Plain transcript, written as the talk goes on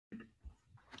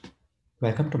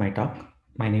Welcome to my talk.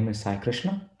 My name is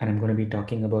Saikrishna, and I'm going to be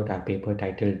talking about our paper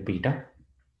titled Beta,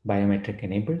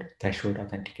 Biometric-Enabled Threshold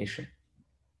Authentication.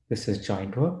 This is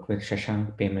joint work with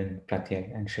Shashank, Payman,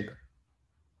 Pratyay, and Sikhar.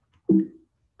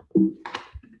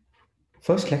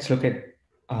 First, let's look at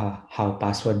how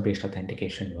password-based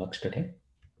authentication works today.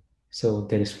 So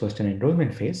there is first an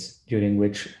enrollment phase during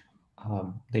which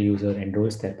the user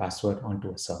enrolls their password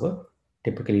onto a server.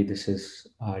 Typically, this is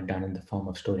done in the form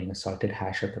of storing a salted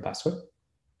hash of the password.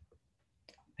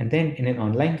 And then in an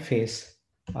online phase,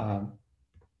 um,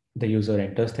 the user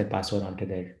enters their password onto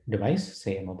their device,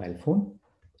 say a mobile phone.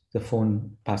 The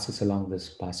phone passes along this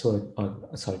password or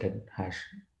a salted hash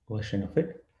version of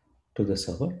it to the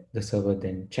server. The server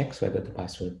then checks whether the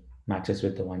password matches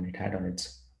with the one it had on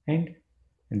its end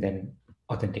and then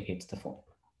authenticates the phone.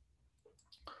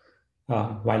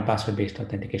 While password-based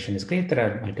authentication is great, there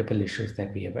are multiple issues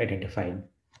that we have identified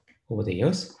over the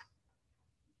years.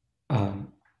 Um,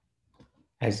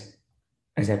 as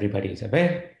as everybody is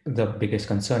aware, the biggest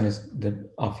concern is the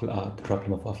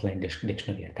problem of offline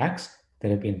dictionary attacks. There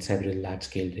have been several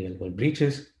large-scale real-world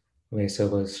breaches where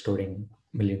servers storing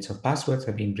millions of passwords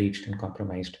have been breached and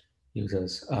compromised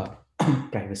users'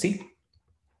 privacy.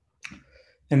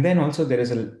 And then also there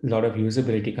is a lot of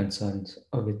usability concerns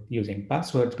with using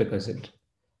passwords because it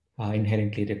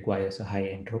inherently requires a high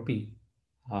entropy,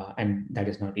 and that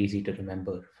is not easy to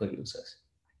remember for users.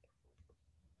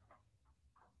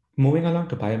 Moving along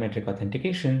to biometric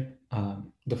authentication,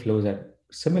 the flows are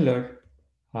similar.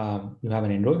 You have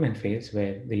an enrollment phase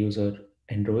where the user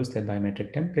enrolls their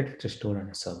biometric template, which is stored on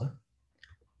a server.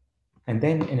 And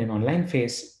then in an online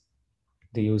phase,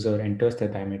 the user enters their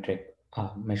biometric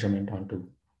measurement onto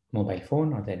mobile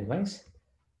phone or their device.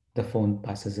 The phone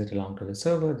passes it along to the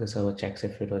server. The server checks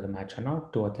if it was a match or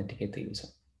not to authenticate the user.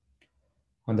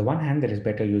 On the one hand, there is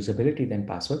better usability than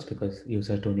passwords because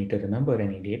users don't need to remember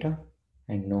any data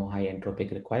and no high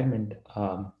entropic requirement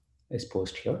is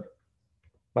posed here.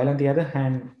 While on the other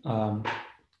hand, a,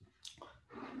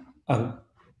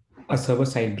 a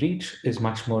server-side breach is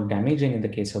much more damaging in the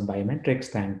case of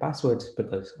biometrics than passwords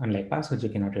because unlike passwords, you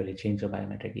cannot really change your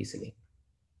biometric easily.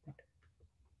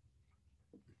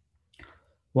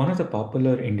 One of the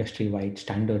popular industry-wide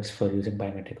standards for using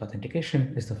biometric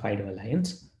authentication is the FIDO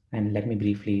Alliance, and let me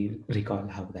briefly recall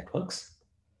how that works.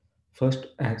 First,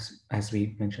 as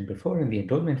we mentioned before, in the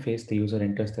enrollment phase, the user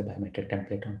enters the biometric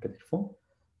template onto their phone.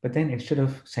 But then instead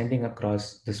of sending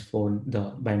across the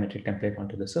biometric template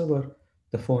onto the server,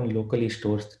 the phone locally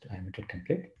stores the biometric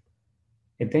template.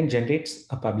 It then generates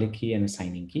a public key and a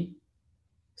signing key,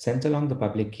 sends along the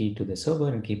public key to the server,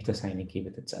 and keeps the signing key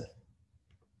with itself.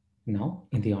 Now,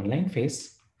 in the online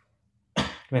phase,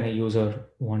 when a user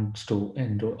wants to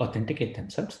authenticate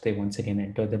themselves, they once again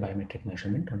enter the biometric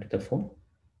measurement onto the phone.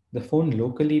 The phone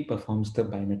locally performs the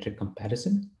biometric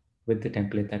comparison with the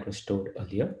template that was stored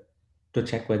earlier to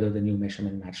check whether the new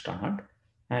measurement matched or not.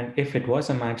 And if it was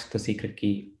a match, the secret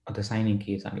key or the signing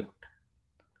key is unlocked.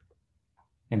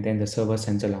 And then the server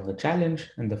sends along a challenge,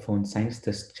 and the phone signs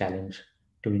this challenge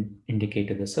to indicate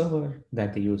to the server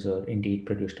that the user indeed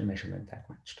produced a measurement that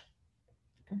matched.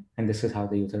 Okay? And this is how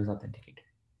the user is authenticated.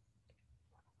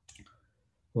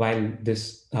 While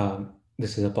this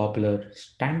is a popular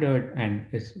standard and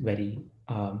is very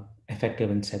effective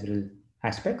in several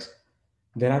aspects,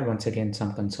 there are once again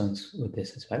some concerns with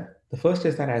this as well. The first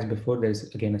is that, as before, there's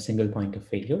again a single point of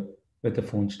failure with the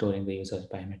phone storing the user's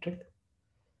biometric.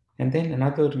 And then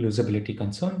another usability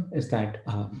concern is that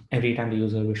every time the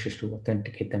user wishes to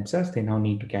authenticate themselves, they now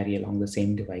need to carry along the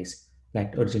same device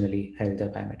that originally held the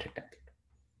biometric template.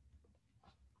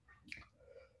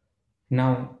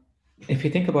 Now, if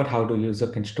you think about how the user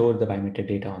can store the biometric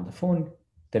data on the phone,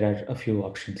 there are a few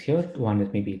options here. One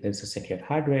is maybe there's a secure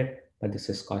hardware, but this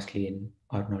is costly and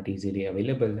or not easily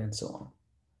available, and so on.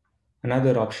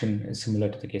 Another option is similar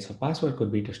to the case of password,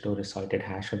 could be to store a salted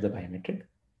hash of the biometric.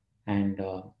 And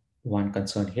one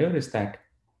concern here is that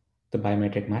the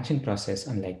biometric matching process,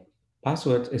 unlike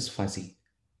passwords, is fuzzy,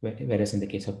 whereas in the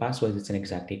case of passwords, it's an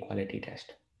exact equality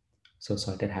test. So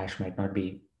salted hash might not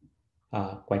be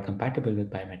quite compatible with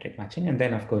biometric matching. And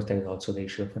then, of course, there is also the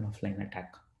issue of an offline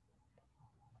attack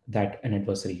that an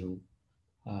adversary who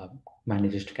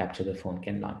manages to capture the phone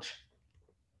can launch.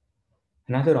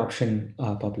 Another option,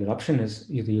 popular option, is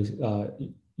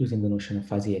using the notion of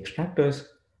fuzzy extractors,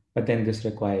 but then this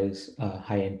requires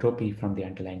high entropy from the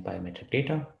underlying biometric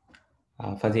data.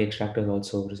 Fuzzy extractors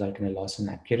also result in a loss in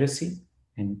accuracy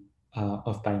and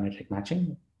of biometric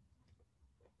matching.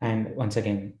 And once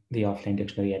again, the offline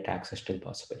dictionary attacks are still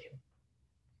possible here.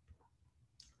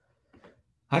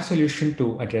 Our solution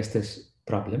to address this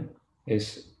problem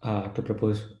is to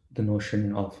propose the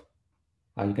notion of,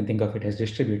 you can think of it as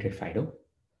distributed FIDO.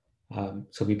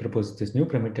 So we propose this new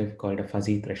primitive called a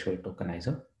fuzzy threshold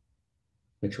tokenizer,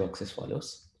 which works as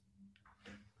follows.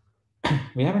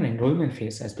 We have an enrollment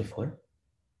phase as before,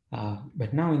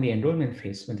 but now in the enrollment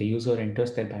phase, when the user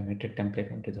enters their biometric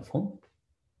template into the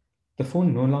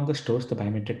phone no longer stores the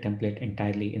biometric template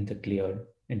entirely in the clear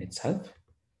in itself.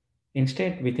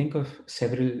 Instead, we think of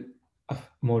several of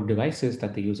more devices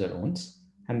that the user owns,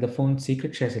 and the phone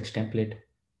secret shares its template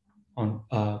on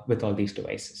with all these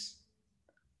devices.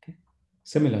 Okay.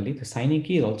 Similarly, the signing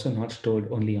key is also not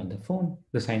stored only on the phone.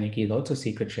 The signing key is also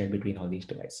secret shared between all these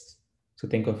devices. So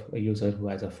think of a user who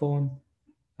has a phone,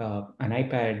 an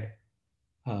iPad,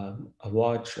 a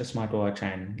watch, a smartwatch,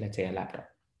 and let's say a laptop,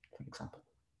 for example.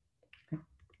 Okay.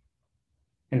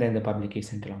 And then the public key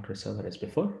sent along to the server as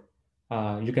before.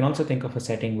 You can also think of a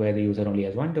setting where the user only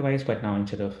has one device, but now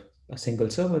instead of a single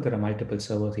server, there are multiple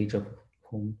servers, each of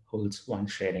whom holds one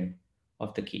sharing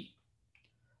of the key.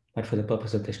 But for the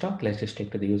purpose of this talk, let's just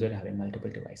stick to the user having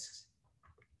multiple devices.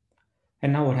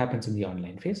 And now what happens in the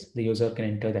online phase? The user can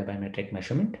enter their biometric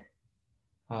measurement.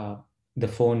 The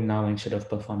phone now, instead of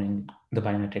performing the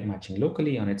biometric matching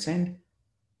locally on its end,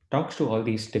 talks to all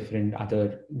these different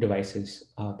other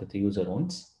devices that the user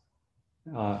owns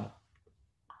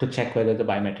to check whether the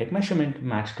biometric measurement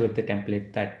matched with the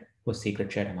template that was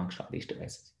secret shared amongst all these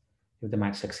devices. If the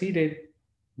match succeeded,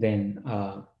 then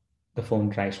the phone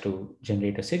tries to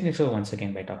generate a signature once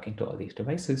again by talking to all these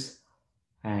devices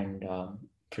and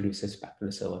produces back to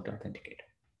the server to authenticate.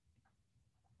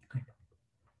 Okay.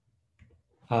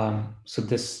 So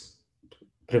this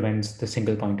prevents the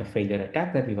single point of failure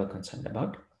attack that we were concerned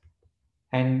about.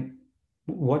 And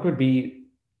what would be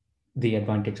the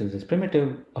advantages of this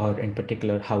primitive, or in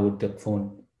particular, how would the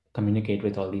phone communicate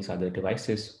with all these other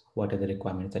devices? What are the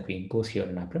requirements that we impose here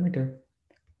in our primitive?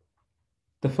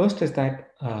 The first is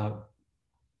that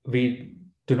we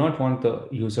do not want the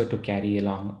user to carry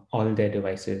along all their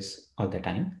devices all the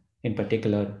time. In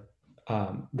particular,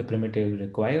 the primitive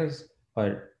requires,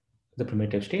 or the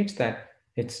primitive states that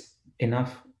it's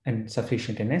enough and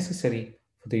sufficient and necessary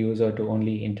for the user to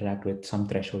only interact with some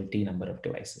threshold T number of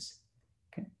devices.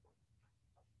 Okay.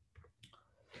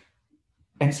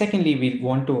 And secondly, we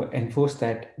want to enforce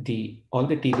that all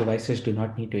the T devices do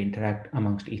not need to interact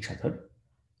amongst each other.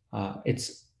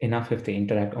 It's enough if they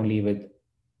interact only with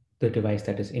the device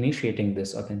that is initiating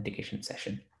this authentication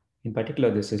session. In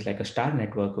particular, this is like a star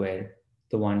network where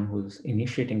the one who's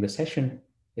initiating the session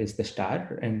is the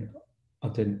star and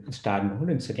of the star node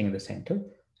and sitting in the center,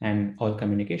 and all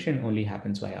communication only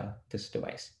happens via this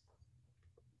device.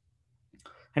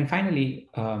 And finally,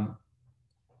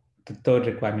 the third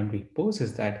requirement we pose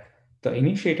is that the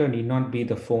initiator need not be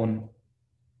the phone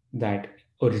that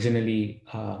originally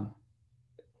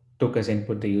took as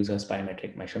input the user's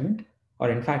biometric measurement, or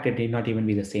in fact, it need not even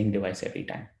be the same device every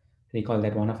time. Recall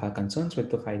that one of our concerns with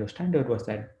the FIDO standard was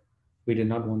that we did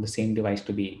not want the same device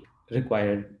to be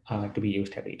required to be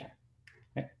used every time.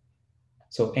 Right?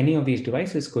 So any of these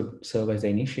devices could serve as the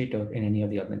initiator in any of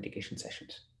the authentication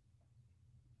sessions,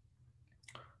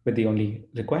 with the only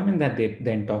requirement that they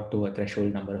then talk to a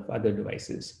threshold number of other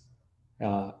devices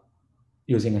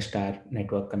using a star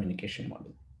network communication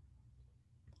model.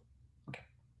 Okay.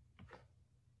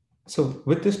 So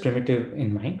with this primitive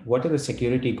in mind, what are the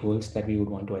security goals that we would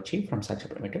want to achieve from such a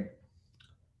primitive?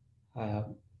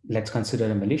 Let's consider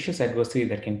a malicious adversary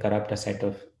that can corrupt a set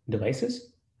of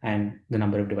devices, and the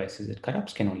number of devices it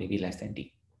corrupts can only be less than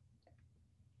T.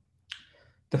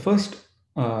 The first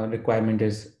requirement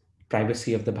is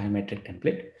privacy of the biometric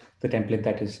template. The template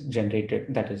that is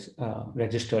generated, that is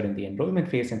registered in the enrollment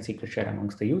phase and secret shared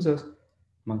amongst the users,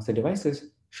 amongst the devices,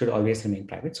 should always remain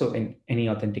private. So in any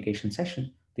authentication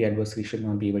session, the adversary should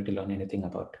not be able to learn anything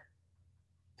about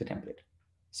the template.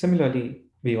 Similarly,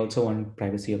 we also want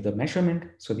privacy of the measurement.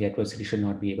 So the adversary should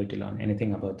not be able to learn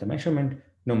anything about the measurement,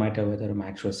 no matter whether a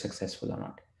match was successful or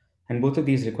not. And both of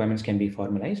these requirements can be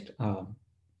formalized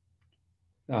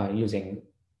using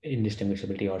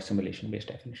indistinguishability or simulation-based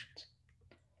definitions.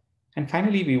 And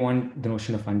finally, we want the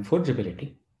notion of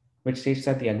unforgeability, which states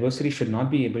that the adversary should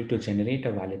not be able to generate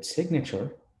a valid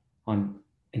signature on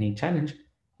any challenge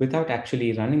without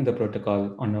actually running the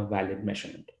protocol on a valid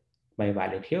measurement. By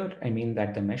valid here, I mean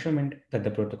that the measurement that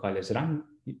the protocol is run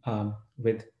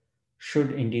with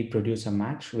should indeed produce a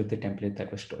match with the template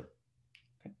that was stored.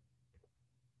 Okay.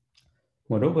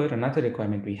 Moreover, another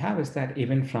requirement we have is that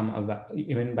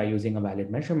even by using a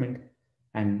valid measurement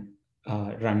and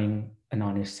running an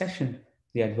honest session,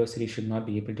 the adversary should not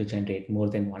be able to generate more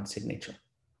than one signature.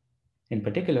 In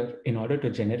particular, in order to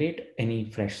generate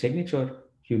any fresh signature,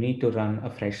 you need to run a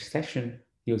fresh session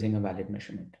using a valid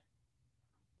measurement.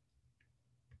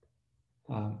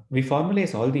 We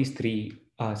formalize all these three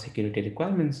security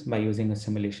requirements by using a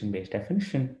simulation-based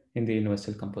definition in the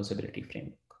universal composability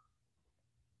framework.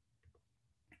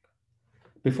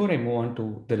 Before I move on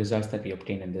to the results that we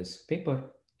obtain in this paper,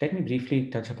 let me briefly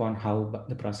touch upon how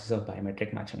the process of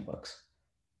biometric matching works.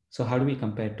 So how do we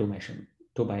compare two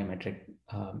biometric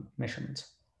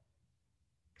measurements?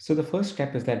 So the first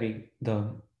step is that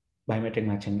the biometric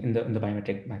matching in the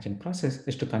biometric matching process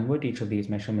is to convert each of these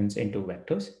measurements into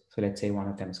vectors. So let's say one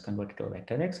of them is converted to a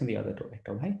vector x and the other to a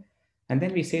vector y. And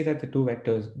then we say that the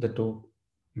two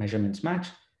measurements match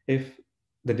if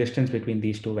the distance between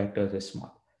these two vectors is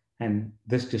small. And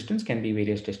this distance can be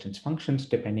various distance functions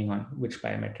depending on which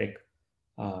biometric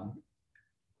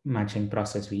matching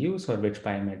process we use or which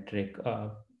biometric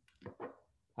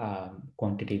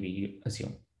quantity we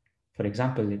assume. For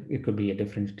example, it could be a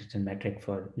different distance metric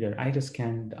for your iris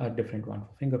scan, a different one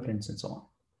for fingerprints, and so on.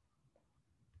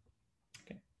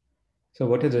 Okay. So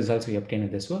what are the results we obtain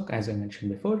in this work? As I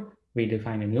mentioned before, we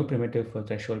define a new primitive for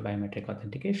threshold biometric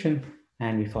authentication,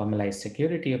 and we formalize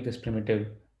security of this primitive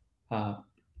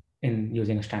in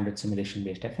using a standard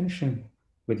simulation-based definition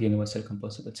with universal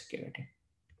composable security.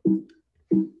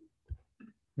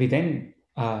 We then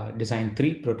design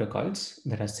three protocols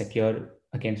that are secure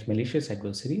against malicious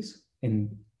adversaries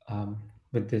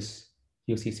with this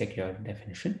UC secure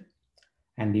definition.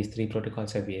 And these three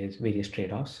protocols have various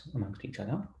trade-offs amongst each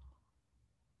other.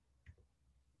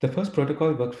 The first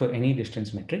protocol works for any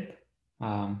distance metric.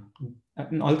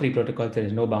 In all three protocols, there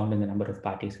is no bound in the number of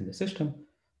parties in the system.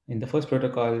 In the first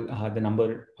protocol, the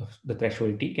number of the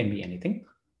threshold T can be anything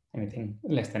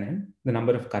less than N. The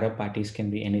number of corrupt parties can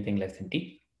be anything less than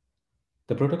T.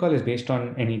 The protocol is based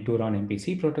on any two-round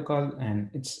MPC protocol, and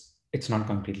it's not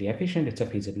completely efficient. It's a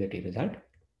feasibility result.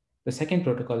 The second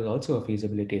protocol is also a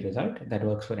feasibility result that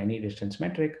works for any distance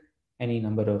metric, any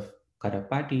number of corrupt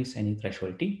parties, any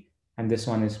threshold T, and this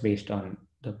one is based on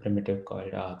the primitive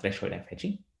called threshold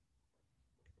FHE.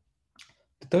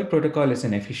 The third protocol is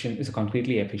a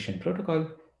completely efficient protocol.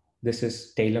 This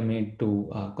is tailor-made to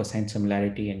cosine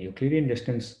similarity and Euclidean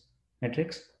distance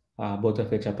metrics, both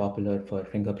of which are popular for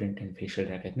fingerprint and facial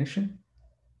recognition.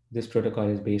 This protocol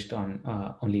is based on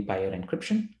only prior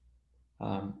encryption.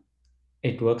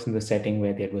 It works in the setting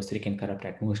where the adversary can corrupt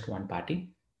at most one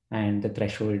party, and the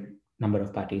threshold number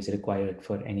of parties required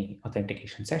for any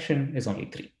authentication session is only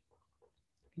 3.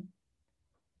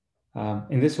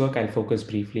 In this work, I'll focus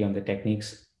briefly on the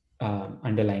techniques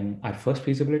underlying our first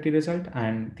feasibility result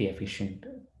and the efficient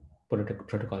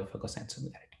protocol for cosine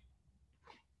similarity.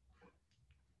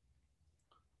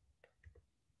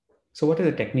 So what are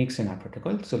the techniques in our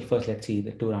protocol? So first, let's see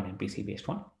the two-round MPC based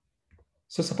one.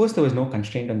 So suppose there was no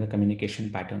constraint on the communication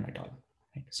pattern at all.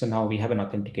 Right? So now we have an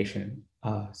authentication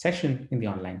session in the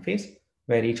online phase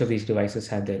where each of these devices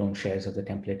have their own shares of the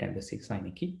template and the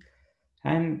signing key.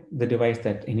 And the device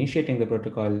that initiating the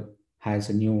protocol has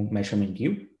a new measurement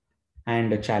U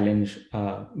and a challenge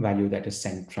value that is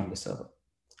sent from the server.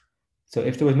 So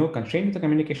if there was no constraint to the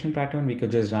communication pattern, we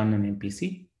could just run an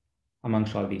MPC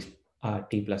amongst all these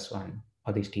T+1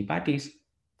 or these T parties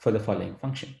for the following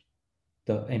function.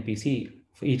 The MPC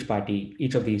for each party,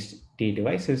 each of these T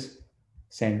devices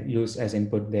use as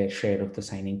input their share of the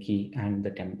signing key and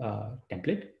the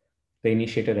template. The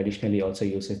initiator additionally also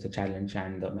uses the challenge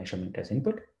and the measurement as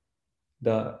input.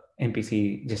 The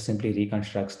MPC just simply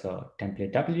reconstructs the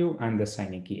template W and the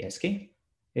signing key SK.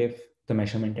 If the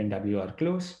measurement and W are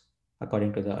close,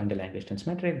 according to the underlying distance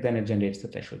metric, then it generates the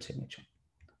threshold signature.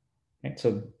 Right?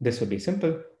 So this would be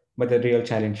simple, but the real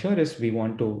challenge here is we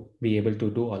want to be able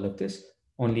to do all of this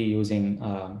only using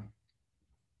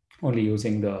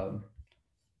the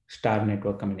star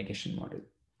network communication model,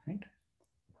 right?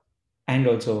 And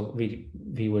also we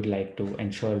would like to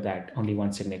ensure that only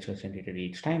one signature is generated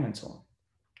each time and so on.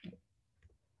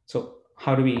 So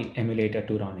how do we emulate a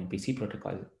two-round MPC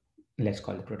protocol? Let's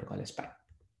call the protocol as pi.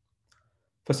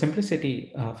 For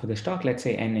simplicity, for the stock, let's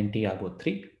say N and T are both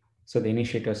 3. So the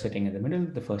initiator is sitting in the middle,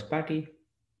 the first party,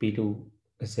 P2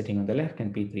 is sitting on the left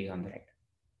and P3 on the right.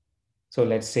 So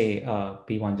let's say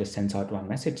P1 just sends out one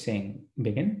message saying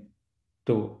begin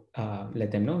to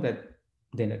let them know that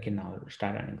they can now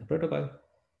start running the protocol.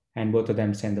 And both of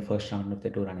them send the first round of the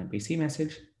two-round MPC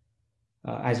message.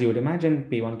 As you would imagine,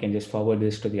 P1 can just forward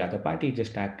this to the other party,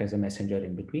 just act as a messenger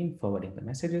in between, forwarding the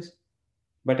messages.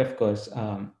 But of course,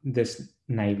 this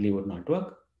naively would not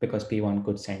work because P1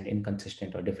 could send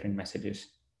inconsistent or different messages.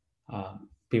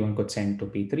 P1 could send to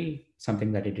P3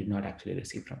 something that it did not actually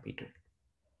receive from P2.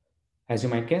 As you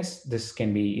might guess, this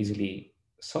can be easily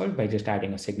solved by just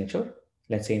adding a signature.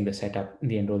 Let's say in the setup, in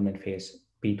the enrollment phase,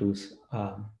 P2's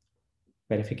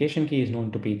verification key is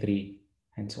known to P3,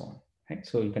 and so on. Right?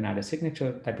 So you can add a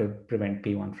signature that will prevent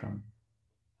P1 from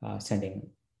sending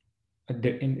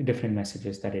different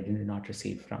messages that it did not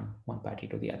receive from one party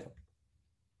to the other.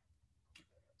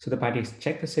 So the parties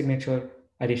check the signature.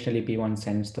 Additionally, P1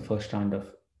 sends the first round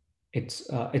of its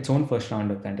own first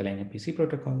round of the underlying MPC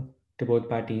protocol to both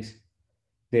parties.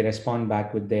 They respond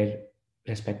back with their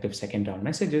respective second round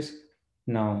messages.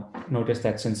 Now, notice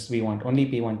that since we want only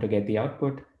P1 to get the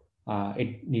output,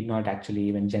 it need not actually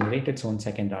even generate its own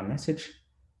second round message.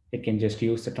 It can just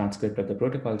use the transcript of the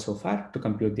protocol so far to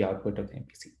compute the output of the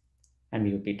MPC, and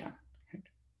we would be done.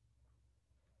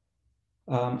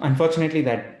 Unfortunately,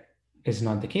 that is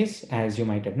not the case. As you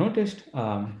might have noticed,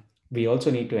 we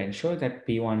also need to ensure that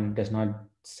P1 does not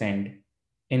send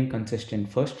inconsistent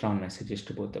first round messages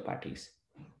to both the parties.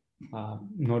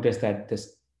 Notice that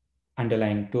this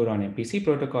underlying two-round MPC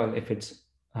protocol, if it's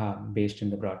based in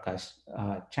the broadcast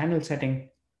channel setting,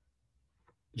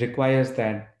 requires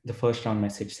that the first round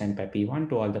message sent by P1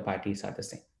 to all the parties are the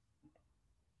same.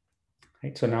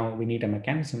 Right? So now we need a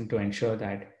mechanism to ensure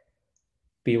that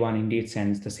P1 indeed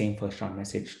sends the same first round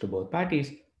message to both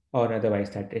parties, or otherwise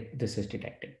that this is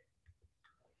detected.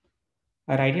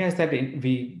 Our idea is that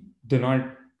we do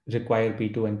not require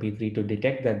P2 and P3 to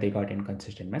detect that they got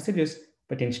inconsistent messages,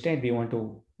 but instead we want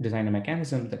to design a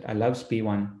mechanism that allows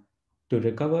P1 to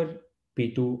recover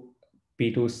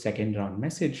P2's second round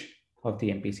message of the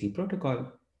MPC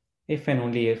protocol if and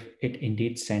only if it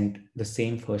indeed sent the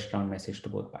same first round message to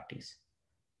both parties.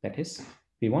 That is,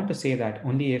 we want to say that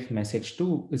only if message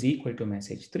 2 is equal to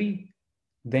message 3,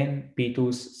 then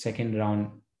P2's second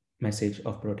round message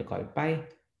of protocol pi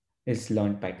is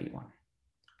learned by P1.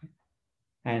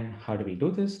 And how do we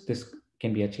do this? This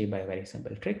can be achieved by a very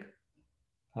simple trick.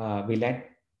 We let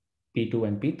P2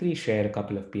 and P3 share a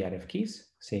couple of PRF keys,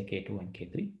 say K2 and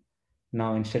K3.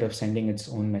 Now, instead of sending its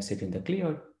own message in the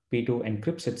clear, P2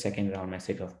 encrypts its second round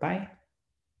message of pi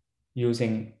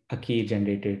using a key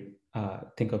generated,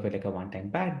 think of it like a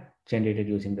one-time pad, generated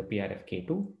using the PRF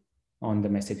K2 on the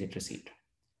message it received.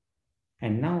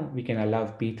 And now we can allow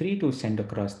P3 to send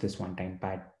across this one-time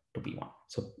pad to P1.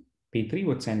 So P3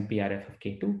 would send PRF of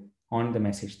K2 on the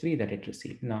message 3 that it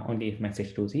received. Now, only if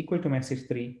message 2 is equal to message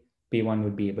 3, P1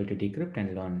 would be able to decrypt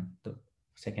and learn the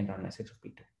second round message of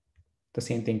P2. The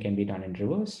same thing can be done in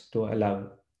reverse to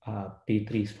allow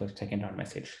P3's first second round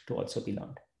message to also be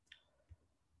learned.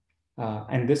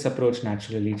 And this approach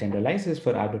naturally generalizes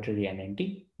for arbitrary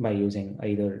NNT by using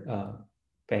either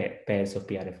pairs of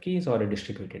PRF keys or a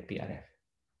distributed PRF.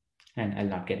 And I'll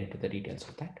not get into the details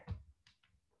of that.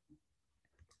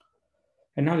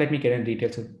 And now let me get into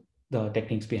details of the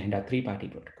techniques behind our three-party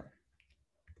protocol.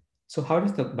 So how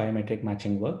does the biometric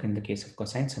matching work in the case of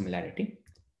cosine similarity?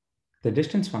 The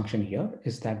distance function here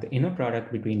is that the inner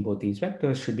product between both these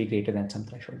vectors should be greater than some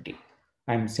threshold t.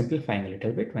 I'm simplifying a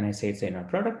little bit when I say it's the inner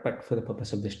product, but for the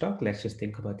purpose of this talk, let's just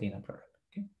think about the inner product.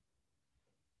 Okay?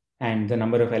 And the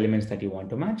number of elements that you want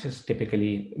to match is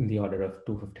typically in the order of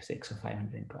 256 or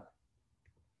 512.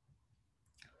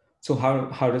 So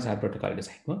how does our protocol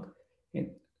design work?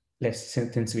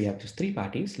 Since we have just three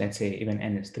parties, let's say even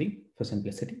n is 3 for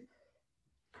simplicity.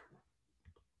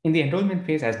 In the enrollment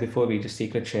phase, as before, we just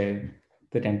secret share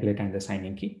the template and the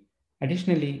signing key.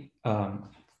 Additionally,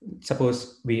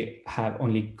 suppose we have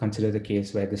only consider the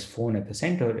case where this phone at the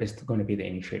center is going to be the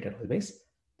initiator always.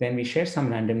 Then we share some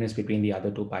randomness between the other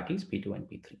two parties, P2 and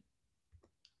P3.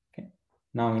 Okay.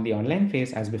 Now in the online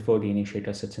phase, as before, the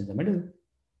initiator sits in the middle.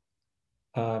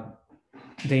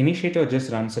 The initiator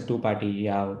just runs a two-party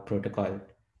YAO protocol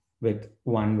with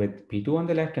one with P2 on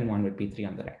the left and one with P3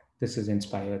 on the right. This is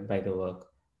inspired by the work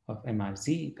of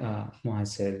MRZ,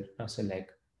 Mohassel, Russell,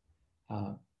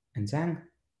 and Zhang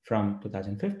from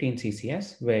 2015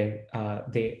 CCS, where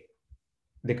they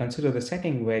consider the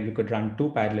setting where you could run two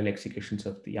parallel executions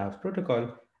of the YAO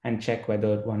protocol and check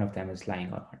whether one of them is lying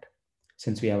or not,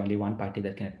 since we have only one party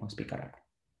that can at most be corrupt.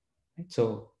 Right?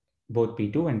 So both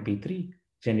P2 and P3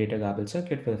 generate a garbled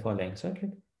circuit for the following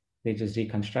circuit. They just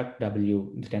reconstruct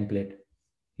W, the template,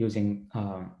 using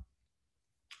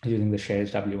the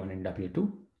shares W1 and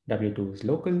W2. W2 is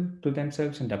local to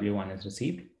themselves and W1 is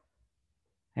received.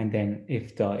 And then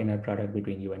if the inner product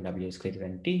between U and W is greater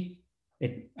than T,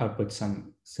 it outputs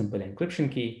some simple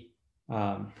encryption key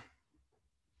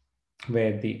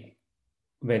where the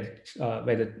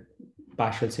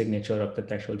partial signature of the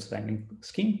threshold signing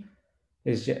scheme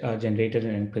is generated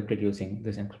and encrypted using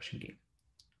this encryption key.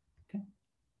 Okay.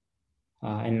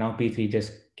 And now P3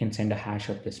 just can send a hash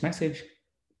of this message.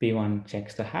 P1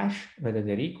 checks the hash, whether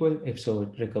they're equal. If so,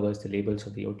 it recovers the labels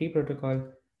of the OT protocol.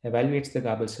 evaluates the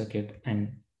garbled circuit,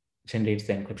 and generates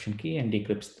the encryption key and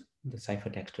decrypts the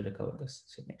ciphertext to recover this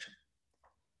signature.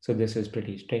 So this is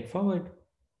pretty straightforward,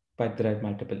 but there are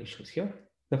multiple issues here.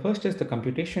 The first is the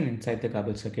computation inside the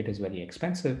garbled circuit is very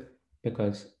expensive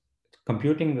because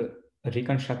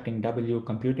reconstructing W,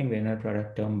 computing the inner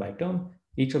product term by term,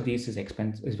 each of these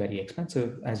is very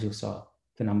expensive. As you saw,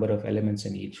 the number of elements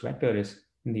in each vector is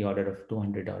in the order of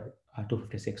 200 or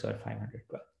 256 or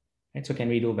 512. Right? So can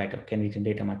we do better? Can we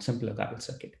generate a much simpler garbled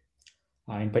circuit?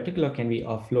 In particular, can we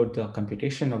offload the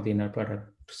computation of the inner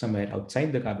product to somewhere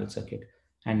outside the garbled circuit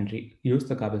and use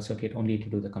the garbled circuit only to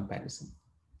do the comparison?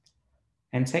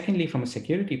 And secondly, from a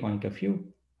security point of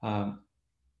view,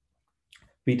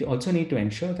 we also need to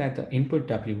ensure that the input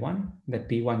W1 that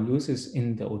P1 uses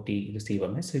in the OT receiver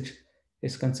message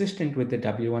is consistent with the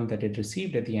W1 that it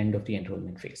received at the end of the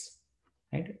enrollment phase.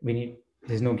 Right?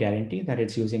 There's no guarantee that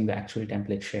it's using the actual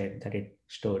template shared that it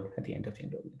stored at the end of the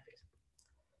enrollment phase.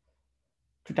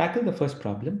 To tackle the first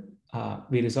problem,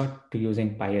 we resort to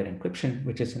using pair encryption,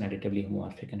 which is an additively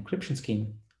homomorphic encryption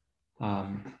scheme,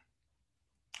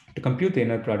 to compute the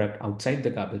inner product outside the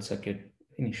garbled circuit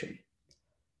initially.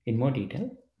 In more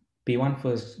detail, P1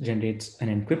 first generates an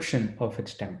encryption of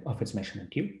its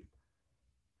measurement U.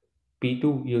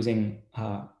 P2, using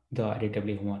the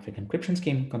additively homomorphic encryption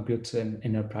scheme, computes an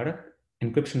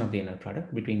encryption of the inner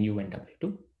product between U and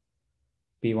W2.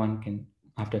 P1 can,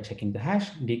 after checking the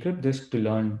hash, decrypt this to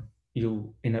learn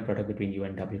inner product between U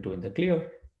and W2 in the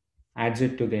clear, adds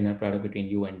it to the inner product between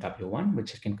U and W1,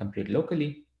 which it can compute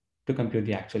locally to compute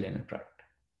the actual inner product.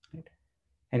 Right?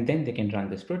 And then they can run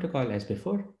this protocol as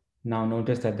before. Now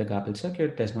notice that the garbled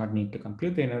circuit does not need to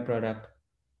compute the inner product.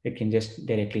 It can just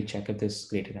directly check if this is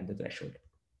greater than the threshold,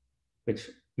 which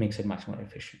makes it much more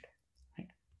efficient. Right?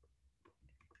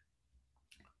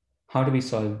 How do we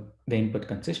solve the input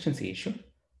consistency issue?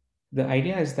 The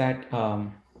idea is that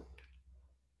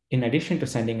in addition to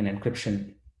sending an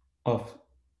encryption of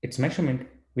its measurement,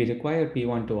 we require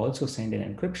P1 to also send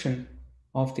an encryption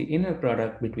of the inner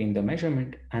product between the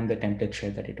measurement and the template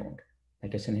share that it owned.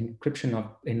 That is an encryption of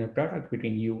inner product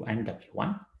between U and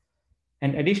W1.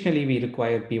 And additionally, we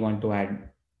require P1 to add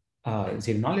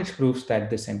zero knowledge proofs that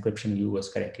this encryption U was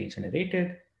correctly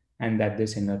generated and that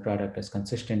this inner product is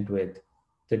consistent with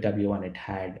the W1 it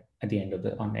had at the end of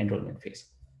the enrollment phase.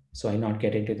 So I'll not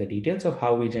get into the details of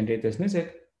how we generate this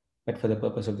NISIC, but for the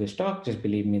purpose of this talk, just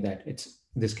believe me that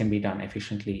this can be done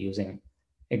efficiently using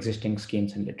existing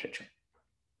schemes and literature.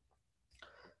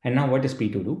 And now what does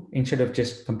P2 do? Instead of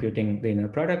just computing the inner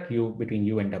product U between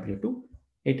U and W2,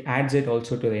 it adds it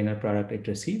also to the inner product it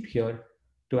received here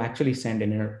to actually send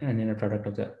an inner product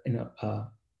of the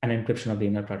an encryption of the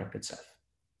inner product itself.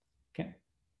 Okay.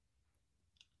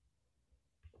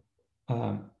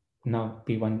 Now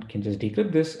P1 can just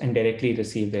decrypt this and directly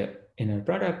receive the inner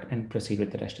product and proceed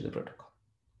with the rest of the protocol.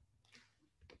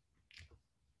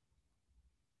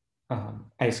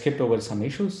 I skipped over some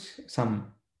issues,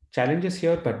 some challenges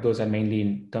here, but those are mainly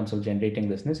in terms of generating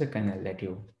this NISIC, and I'll let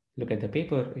you look at the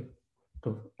paper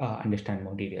to understand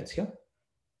more details here.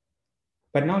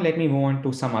 But now let me move on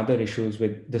to some other issues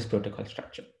with this protocol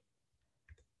structure.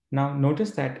 Now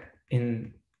notice that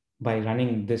by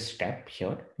running this step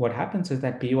here, what happens is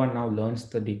that P1 now learns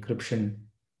the decryption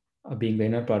being the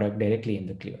inner product directly in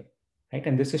the clear, right?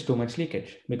 And this is too much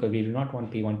leakage because we do not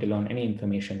want P1 to learn any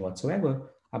information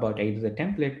whatsoever about either the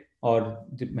template or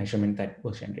the measurement that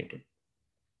was generated.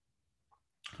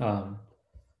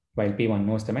 While P1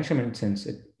 knows the measurement, since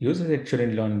it uses it,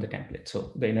 shouldn't learn the template.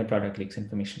 So the inner product leaks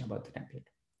information about the template.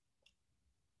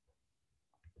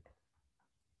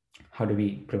 How do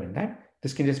we prevent that?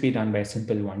 This can just be done by a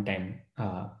simple one-time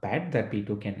pad that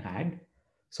P2 can add.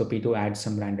 So P2 adds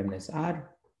some randomness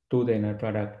R to the inner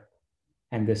product,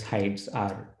 and this hides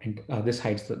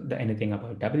the anything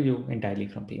about W entirely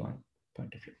from P1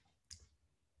 point of view.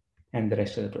 And the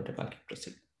rest of the protocol can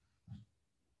proceed.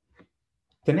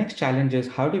 The next challenge is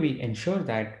how do we ensure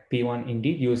that P1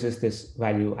 indeed uses this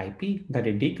value IP that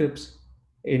it decrypts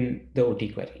in the OT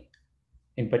query?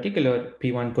 In particular,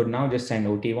 P1 could now just send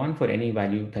OT1 for any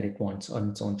value that it wants on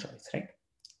its own choice, right?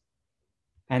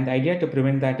 And the idea to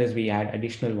prevent that is we add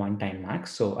additional one-time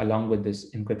max. So along with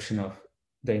this encryption of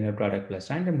the inner product plus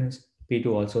randomness, P2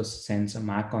 also sends a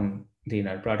MAC on the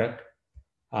inner product,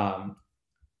 the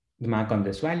MAC on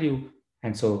this value.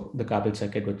 And so the garbled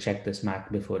circuit would check this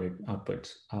MAC before it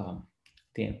outputs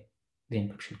the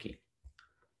encryption key.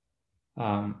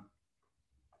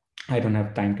 I don't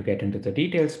have time to get into the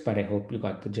details, but I hope you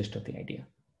got the gist of the idea.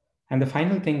 And the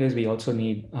final thing is we also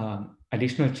need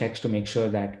additional checks to make sure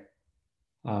that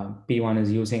P1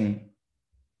 is using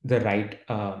the right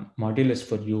modulus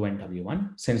for U and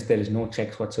W1, since there is no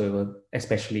checks whatsoever,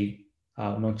 especially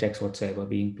no checks whatsoever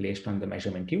being placed on the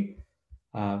measurement U.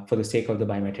 For the sake of the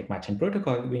biometric matching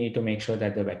protocol, we need to make sure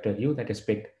that the vector U that is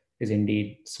picked is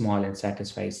indeed small and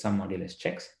satisfies some modulus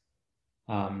checks.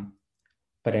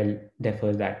 But I'll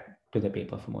defer that to the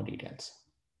paper for more details.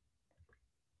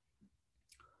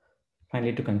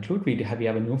 Finally, to conclude, we have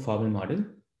a new formal model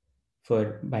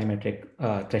for biometric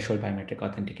threshold biometric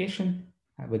authentication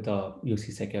with a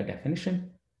UC secure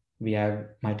definition. We have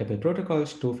multiple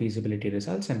protocols, 2 feasibility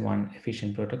results, and 1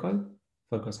 efficient protocol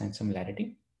for cosine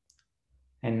similarity.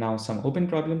 And now some open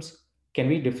problems. Can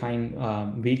we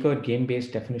define weaker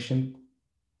game-based definition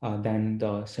than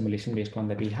the simulation-based one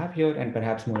that we have here, and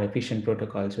perhaps more efficient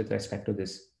protocols with respect to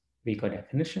this weaker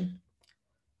definition?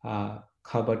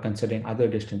 How about considering other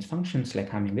distance functions like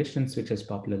Hamming distance, which is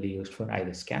popularly used for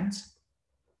iris scans?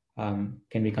 Can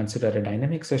we consider a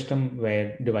dynamic system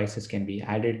where devices can be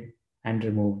added and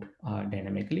removed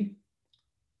dynamically?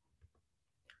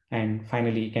 And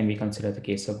finally, can we consider the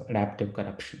case of adaptive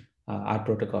corruption? Our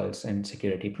protocols and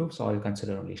security proofs all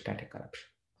consider only static corruption.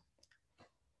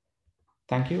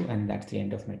 Thank you, and that's the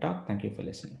end of my talk. Thank you for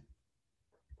listening.